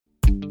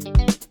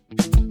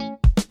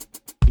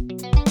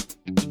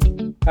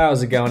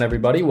How's it going,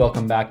 everybody?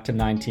 Welcome back to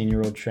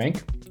 19-Year-Old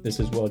Shrink. This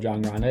is Will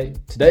John Grande.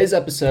 Today's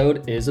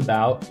episode is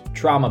about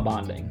trauma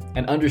bonding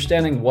and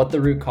understanding what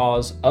the root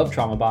cause of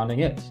trauma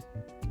bonding is.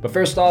 But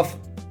first off,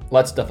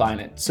 let's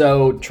define it.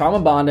 So trauma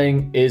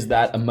bonding is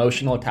that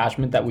emotional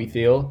attachment that we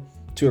feel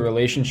to a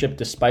relationship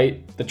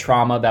despite the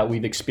trauma that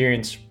we've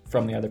experienced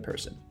from the other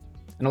person.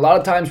 And a lot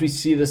of times we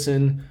see this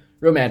in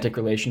romantic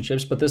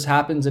relationships, but this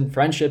happens in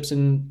friendships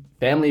and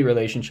family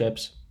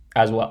relationships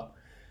as well.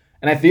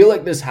 And I feel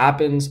like this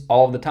happens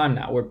all the time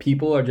now, where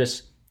people are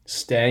just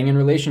staying in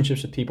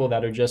relationships with people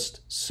that are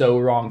just so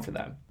wrong for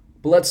them.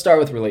 But let's start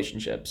with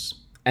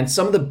relationships. And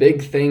some of the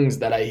big things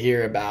that I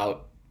hear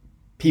about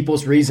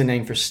people's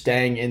reasoning for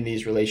staying in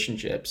these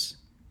relationships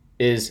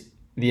is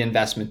the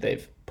investment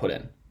they've put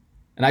in.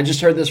 And I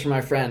just heard this from my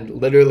friend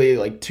literally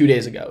like 2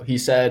 days ago. He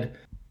said,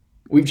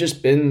 we've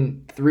just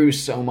been through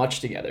so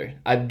much together.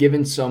 I've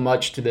given so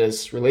much to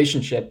this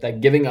relationship that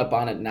giving up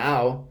on it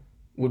now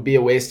would be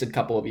a wasted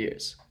couple of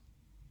years.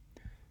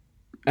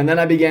 And then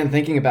I began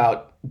thinking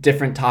about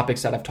different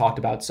topics that I've talked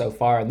about so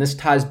far. And this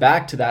ties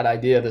back to that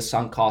idea of the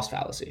sunk cost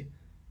fallacy.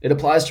 It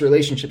applies to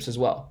relationships as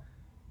well.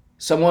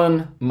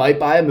 Someone might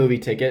buy a movie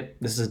ticket.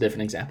 This is a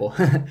different example.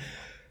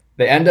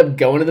 They end up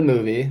going to the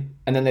movie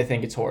and then they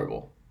think it's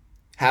horrible.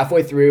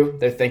 Halfway through,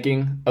 they're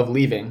thinking of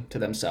leaving to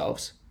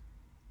themselves.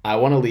 I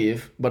want to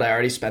leave, but I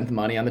already spent the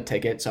money on the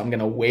ticket, so I'm going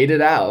to wait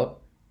it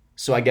out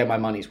so I get my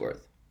money's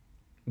worth.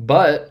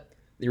 But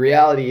the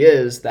reality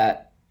is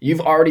that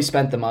you've already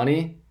spent the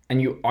money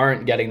and you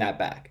aren't getting that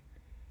back.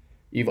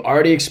 You've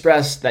already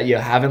expressed that you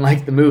haven't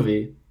liked the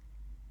movie,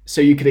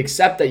 so you could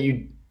accept that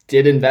you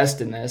did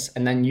invest in this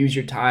and then use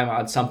your time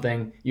on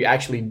something you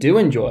actually do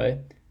enjoy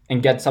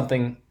and get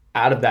something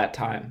out of that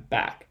time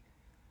back.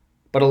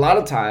 But a lot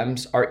of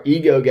times our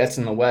ego gets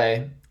in the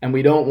way and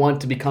we don't want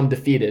to become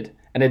defeated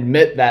and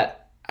admit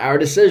that our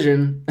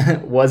decision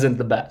wasn't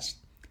the best.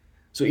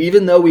 So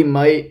even though we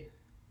might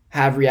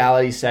have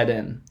reality set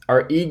in,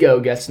 our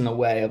ego gets in the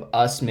way of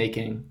us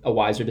making a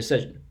wiser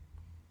decision.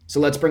 So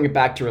let's bring it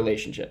back to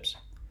relationships.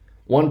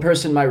 One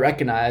person might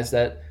recognize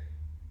that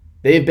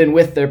they've been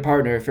with their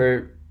partner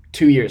for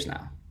 2 years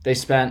now. They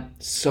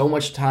spent so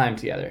much time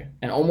together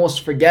and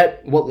almost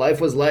forget what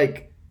life was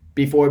like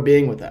before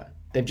being with them.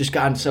 They've just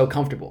gotten so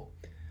comfortable.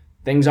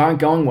 Things aren't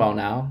going well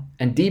now,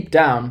 and deep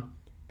down,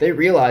 they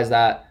realize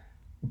that,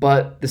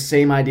 but the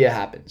same idea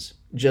happens.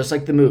 Just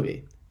like the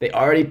movie. They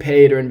already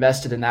paid or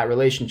invested in that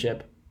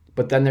relationship,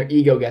 but then their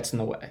ego gets in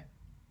the way.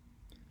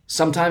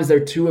 Sometimes they're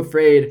too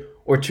afraid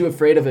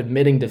of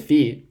admitting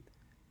defeat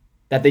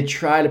that they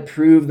try to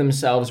prove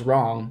themselves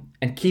wrong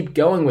and keep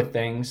going with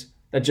things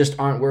that just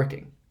aren't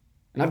working.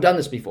 And I've done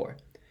this before.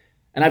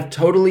 And I've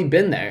totally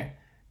been there.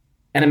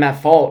 And I'm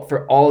at fault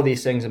for all of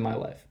these things in my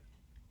life.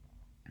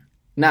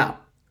 Now,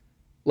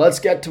 let's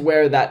get to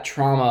where that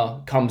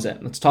trauma comes in.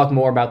 Let's talk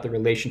more about the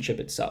relationship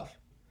itself.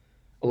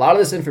 A lot of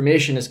this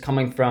information is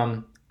coming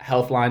from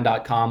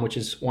healthline.com, which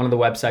is one of the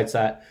websites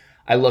that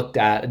I looked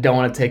at. I don't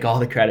want to take all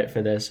the credit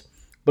for this,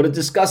 but it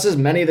discusses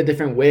many of the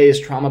different ways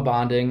trauma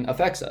bonding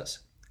affects us.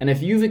 And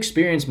if you've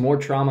experienced more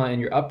trauma in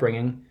your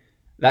upbringing,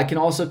 that can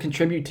also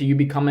contribute to you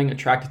becoming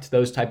attracted to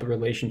those type of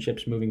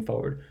relationships moving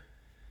forward.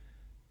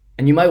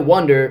 And you might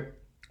wonder,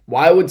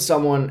 why would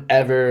someone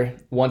ever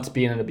want to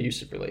be in an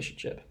abusive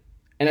relationship?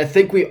 And I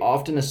think we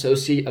often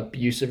associate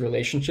abusive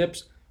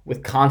relationships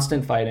with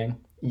constant fighting,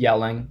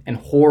 yelling, and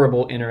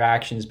horrible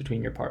interactions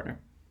between your partner.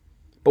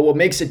 But what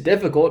makes it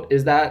difficult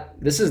is that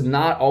this is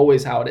not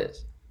always how it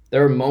is.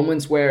 There are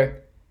moments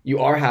where you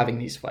are having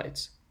these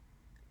fights.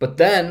 But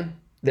then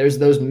there's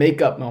those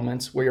makeup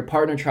moments where your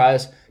partner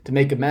tries to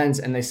make amends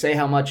and they say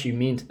how much you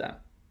mean to them.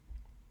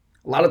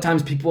 A lot of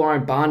times people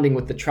aren't bonding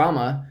with the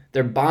trauma,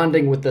 they're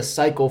bonding with the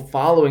cycle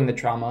following the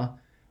trauma,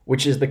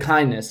 which is the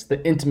kindness,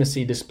 the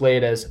intimacy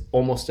displayed as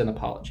almost an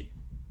apology.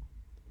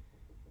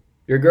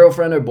 Your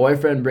girlfriend or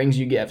boyfriend brings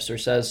you gifts or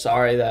says,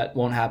 sorry, that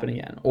won't happen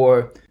again.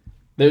 Or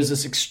there's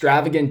this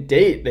extravagant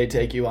date they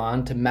take you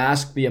on to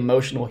mask the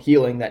emotional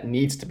healing that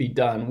needs to be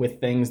done with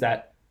things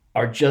that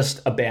are just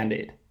a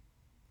Band-Aid.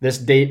 This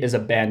date is a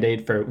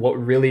Band-Aid for what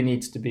really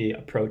needs to be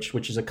approached,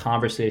 which is a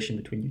conversation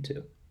between you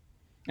two.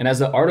 And as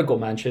the article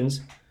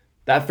mentions,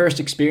 that first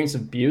experience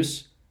of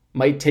abuse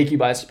might take you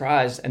by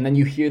surprise, and then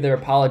you hear their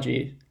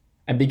apology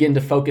and begin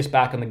to focus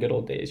back on the good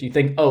old days. You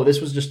think, oh,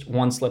 this was just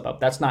one slip up.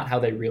 That's not how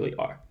they really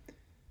are.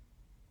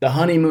 The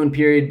honeymoon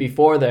period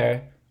before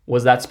there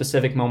was that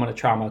specific moment of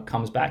trauma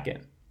comes back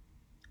in.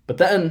 But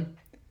then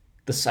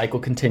the cycle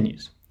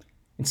continues.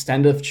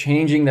 Instead of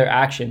changing their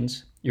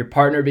actions, your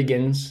partner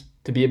begins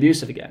to be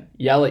abusive again,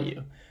 yell at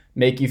you,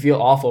 make you feel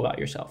awful about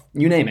yourself,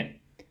 you name it.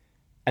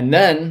 And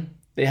then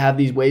they have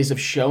these ways of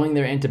showing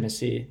their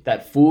intimacy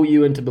that fool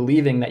you into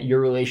believing that your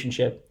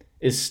relationship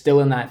is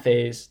still in that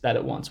phase that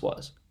it once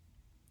was.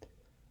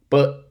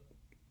 But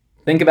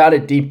think about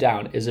it deep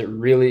down. Is it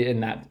really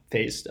in that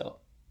phase still?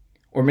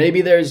 Or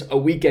maybe there's a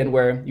weekend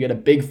where you had a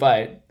big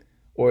fight,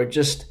 or it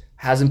just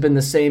hasn't been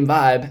the same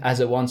vibe as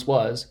it once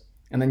was,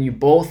 and then you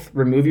both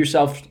remove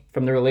yourself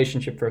from the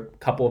relationship for a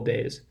couple of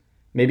days,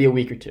 maybe a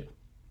week or two.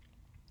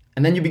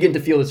 And then you begin to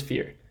feel this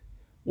fear.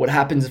 What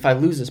happens if I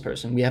lose this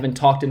person? We haven't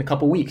talked in a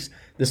couple weeks.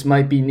 This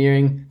might be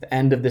nearing the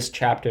end of this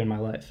chapter in my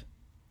life.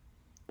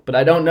 But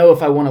I don't know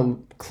if I want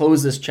to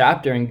close this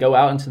chapter and go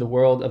out into the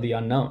world of the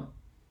unknown,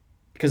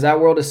 because that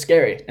world is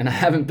scary and I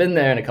haven't been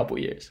there in a couple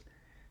years.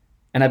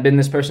 And I've been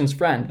this person's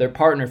friend, their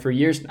partner for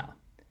years now.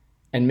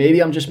 And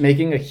maybe I'm just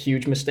making a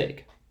huge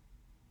mistake.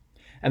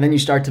 And then you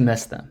start to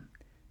miss them.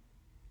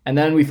 And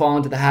then we fall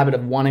into the habit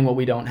of wanting what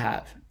we don't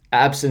have.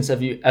 Absence,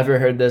 have you ever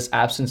heard this?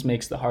 Absence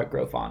makes the heart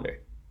grow fonder.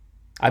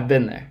 I've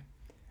been there.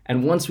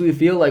 And once we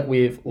feel like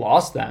we've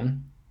lost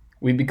them,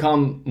 we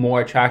become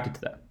more attracted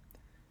to them.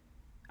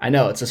 I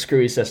know it's a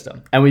screwy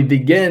system. And we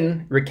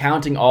begin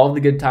recounting all of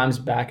the good times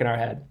back in our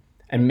head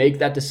and make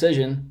that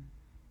decision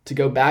to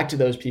go back to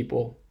those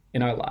people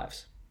in our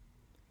lives.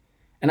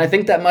 And I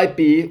think that might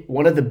be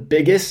one of the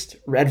biggest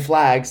red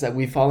flags that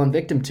we've fallen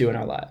victim to in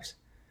our lives.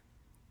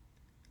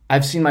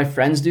 I've seen my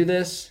friends do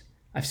this.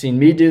 I've seen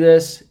me do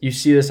this. You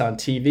see this on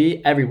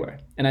TV, everywhere.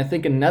 And I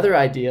think another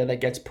idea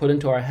that gets put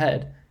into our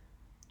head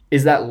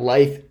is that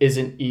life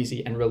isn't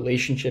easy and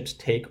relationships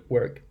take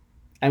work.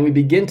 And we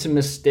begin to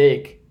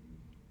mistake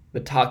the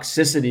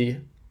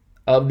toxicity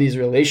of these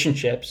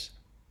relationships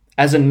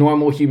as a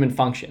normal human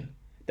function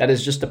that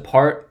is just a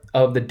part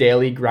of the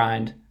daily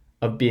grind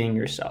of being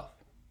yourself.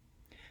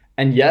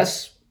 And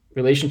yes,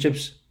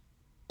 relationships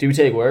do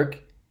take work.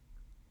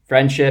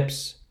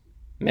 Friendships,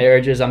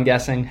 marriages, I'm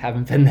guessing,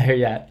 haven't been there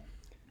yet.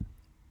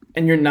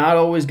 And you're not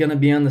always going to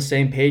be on the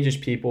same page as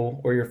people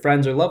or your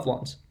friends or loved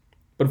ones.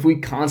 But if we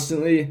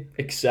constantly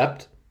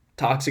accept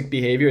toxic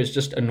behavior as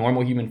just a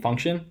normal human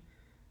function,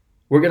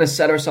 we're going to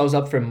set ourselves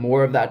up for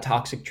more of that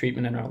toxic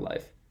treatment in our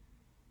life.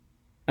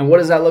 And what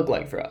does that look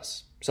like for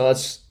us? So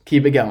let's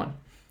keep it going.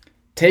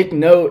 Take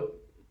note,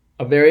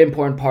 a very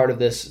important part of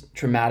this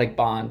traumatic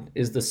bond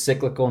is the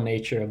cyclical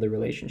nature of the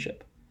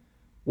relationship.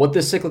 What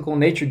this cyclical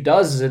nature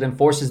does is it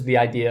enforces the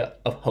idea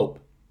of hope.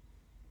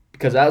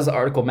 Because as the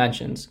article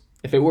mentions,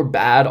 if it were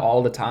bad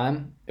all the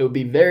time, it would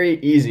be very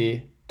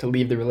easy to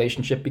leave the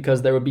relationship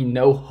because there would be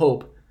no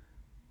hope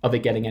of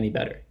it getting any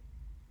better.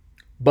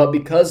 But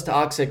because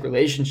toxic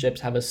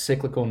relationships have a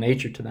cyclical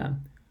nature to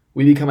them,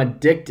 we become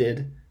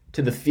addicted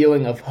to the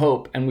feeling of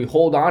hope and we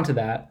hold on to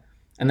that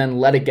and then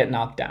let it get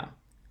knocked down,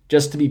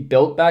 just to be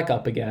built back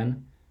up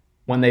again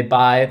when they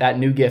buy that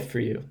new gift for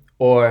you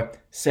or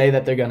say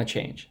that they're going to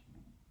change.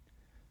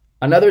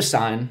 Another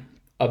sign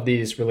of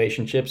these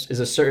relationships is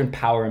a certain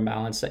power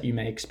imbalance that you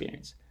may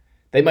experience.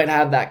 They might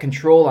have that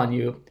control on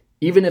you,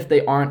 even if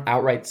they aren't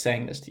outright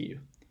saying this to you.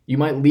 You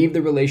might leave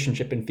the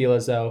relationship and feel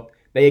as though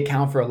they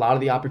account for a lot of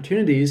the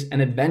opportunities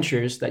and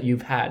adventures that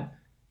you've had,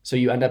 so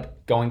you end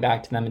up going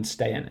back to them and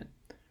stay in it.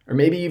 Or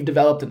maybe you've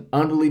developed an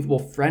unbelievable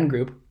friend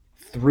group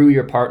through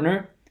your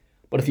partner,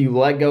 but if you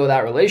let go of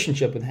that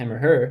relationship with him or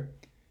her,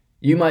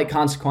 you might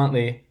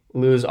consequently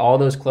lose all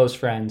those close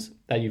friends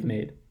that you've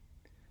made.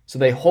 So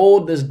they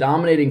hold this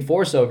dominating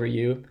force over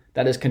you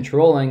that is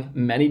controlling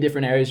many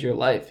different areas of your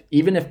life,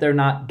 even if they're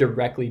not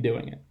directly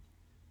doing it.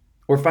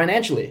 Or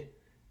financially,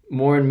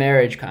 more in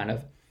marriage kind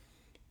of.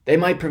 They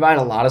might provide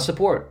a lot of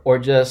support or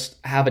just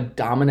have a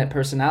dominant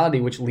personality,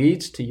 which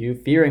leads to you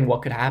fearing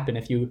what could happen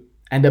if you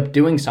end up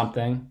doing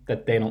something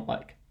that they don't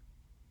like.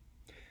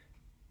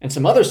 And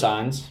some other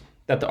signs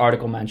that the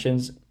article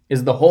mentions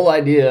is the whole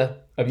idea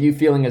of you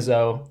feeling as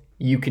though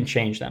you can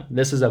change them.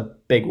 This is a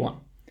big one.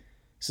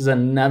 This is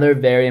another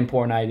very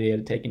important idea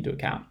to take into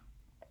account.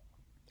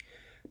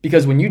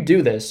 Because when you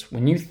do this,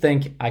 when you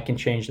think I can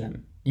change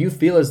them, you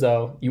feel as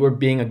though you are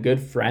being a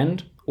good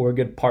friend or a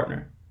good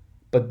partner.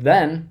 But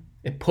then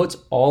it puts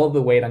all of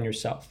the weight on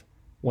yourself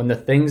when the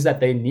things that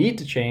they need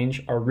to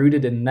change are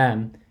rooted in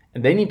them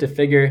and they need to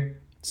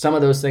figure some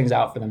of those things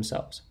out for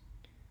themselves.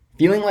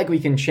 Feeling like we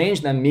can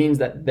change them means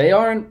that they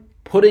aren't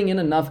putting in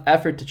enough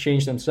effort to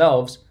change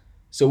themselves,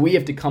 so we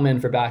have to come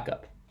in for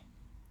backup.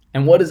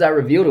 And what does that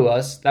reveal to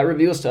us? That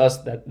reveals to us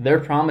that their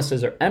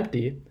promises are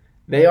empty.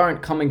 They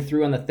aren't coming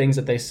through on the things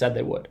that they said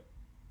they would.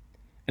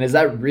 And is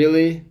that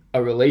really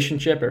a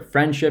relationship or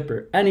friendship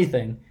or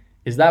anything?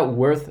 Is that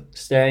worth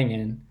staying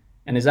in?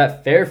 And is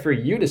that fair for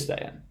you to stay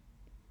in?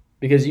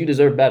 Because you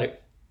deserve better.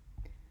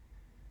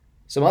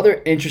 Some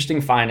other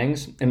interesting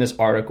findings in this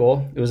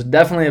article. It was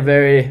definitely a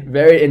very,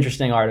 very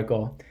interesting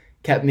article.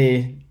 Kept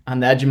me on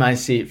the edge of my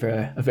seat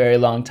for a very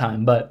long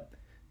time. But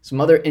some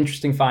other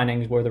interesting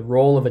findings were the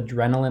role of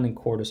adrenaline and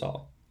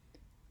cortisol.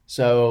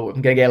 So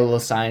I'm going to get a little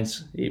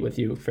science with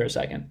you for a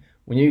second.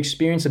 When you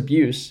experience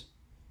abuse,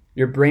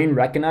 your brain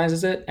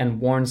recognizes it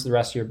and warns the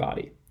rest of your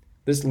body.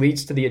 This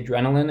leads to the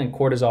adrenaline and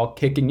cortisol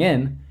kicking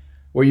in,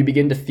 where you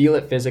begin to feel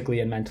it physically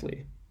and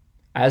mentally.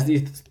 As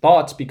these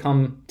thoughts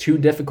become too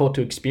difficult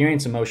to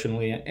experience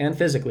emotionally and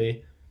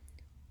physically,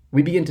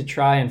 we begin to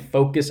try and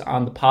focus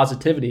on the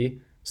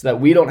positivity so that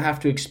we don't have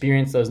to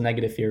experience those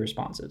negative fear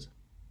responses.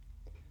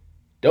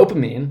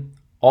 Dopamine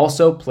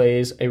also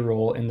plays a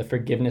role in the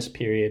forgiveness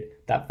period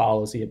that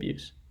follows the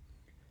abuse.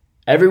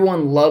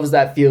 Everyone loves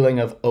that feeling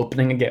of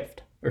opening a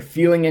gift or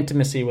feeling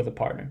intimacy with a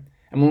partner.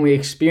 And when we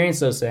experience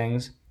those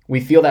things, we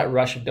feel that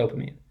rush of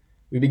dopamine.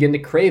 We begin to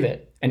crave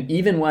it And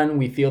even when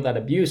we feel that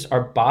abuse,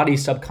 our body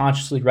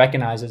subconsciously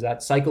recognizes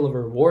that cycle of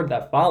reward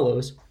that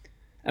follows,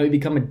 and we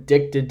become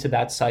addicted to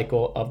that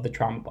cycle of the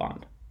trauma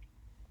bond.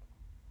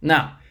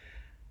 Now,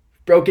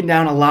 I've broken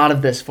down a lot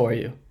of this for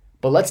you,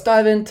 but let's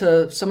dive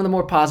into some of the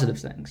more positive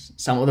things,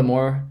 some of the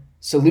more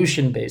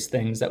solution-based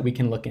things that we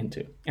can look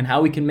into, and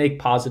how we can make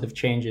positive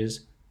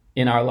changes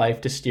in our life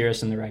to steer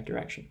us in the right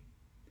direction.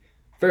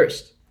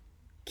 First,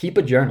 keep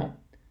a journal.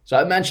 So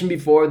I mentioned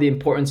before the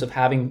importance of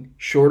having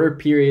shorter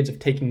periods of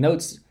taking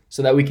notes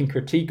so that we can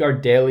critique our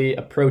daily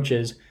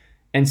approaches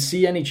and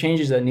see any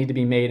changes that need to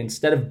be made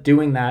instead of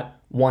doing that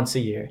once a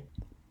year.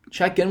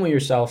 Check in with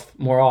yourself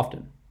more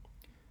often.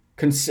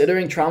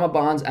 Considering trauma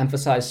bonds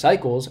emphasize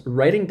cycles,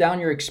 writing down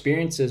your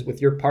experiences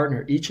with your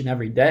partner each and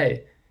every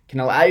day can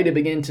allow you to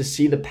begin to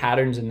see the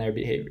patterns in their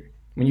behavior.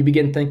 When you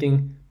begin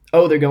thinking,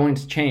 oh, they're going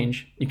to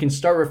change, you can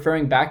start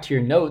referring back to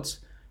your notes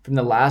from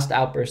the last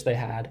outburst they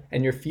had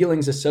and your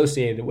feelings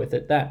associated with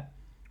it then.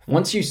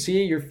 Once you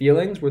see your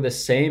feelings were the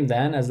same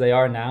then as they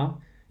are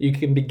now, you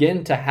can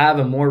begin to have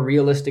a more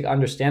realistic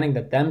understanding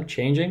that them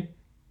changing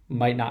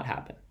might not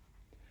happen.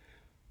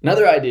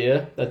 Another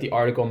idea that the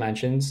article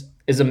mentions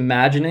is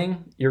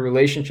imagining your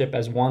relationship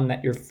as one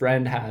that your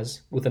friend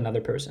has with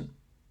another person.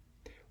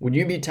 Would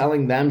you be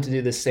telling them to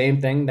do the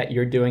same thing that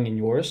you're doing in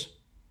yours?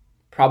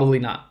 Probably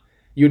not.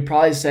 You would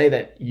probably say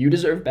that you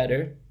deserve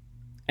better,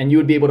 and you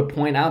would be able to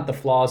point out the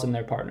flaws in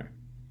their partner.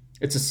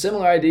 It's a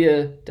similar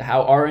idea to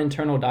how our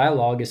internal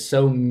dialogue is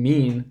so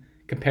mean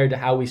compared to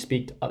how we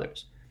speak to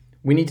others.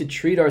 We need to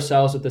treat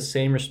ourselves with the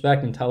same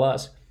respect and tell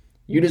us,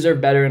 you deserve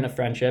better in a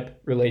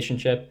friendship,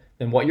 relationship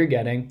than what you're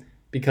getting,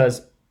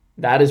 because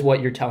that is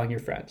what you're telling your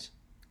friends.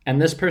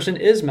 And this person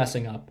is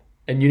messing up,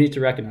 and you need to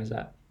recognize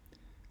that.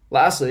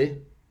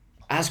 Lastly,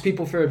 ask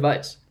people for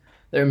advice.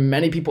 There are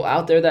many people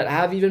out there that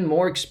have even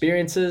more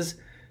experiences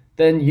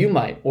than you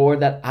might, or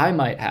that I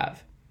might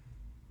have.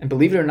 And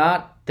believe it or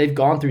not, they've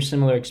gone through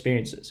similar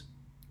experiences.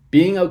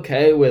 Being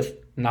okay with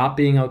not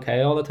being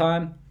okay all the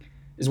time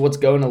is what's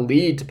going to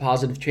lead to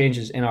positive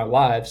changes in our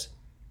lives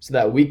so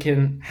that we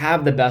can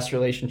have the best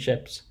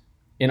relationships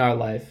in our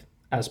life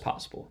as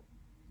possible.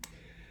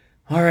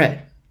 All right.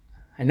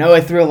 I know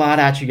I threw a lot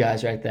at you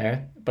guys right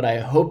there, but I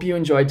hope you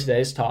enjoyed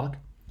today's talk.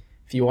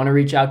 If you want to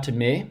reach out to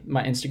me,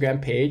 my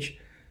Instagram page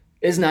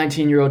is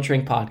 19-Year-Old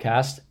Shrink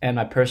Podcast, and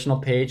my personal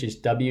page is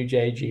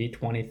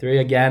WJG23.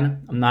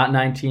 Again, I'm not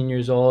 19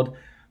 years old,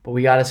 but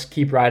we got to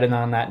keep riding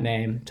on that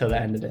name till the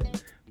end of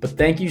it. But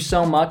thank you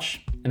so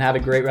much, and have a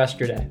great rest of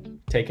your day.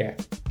 Take care.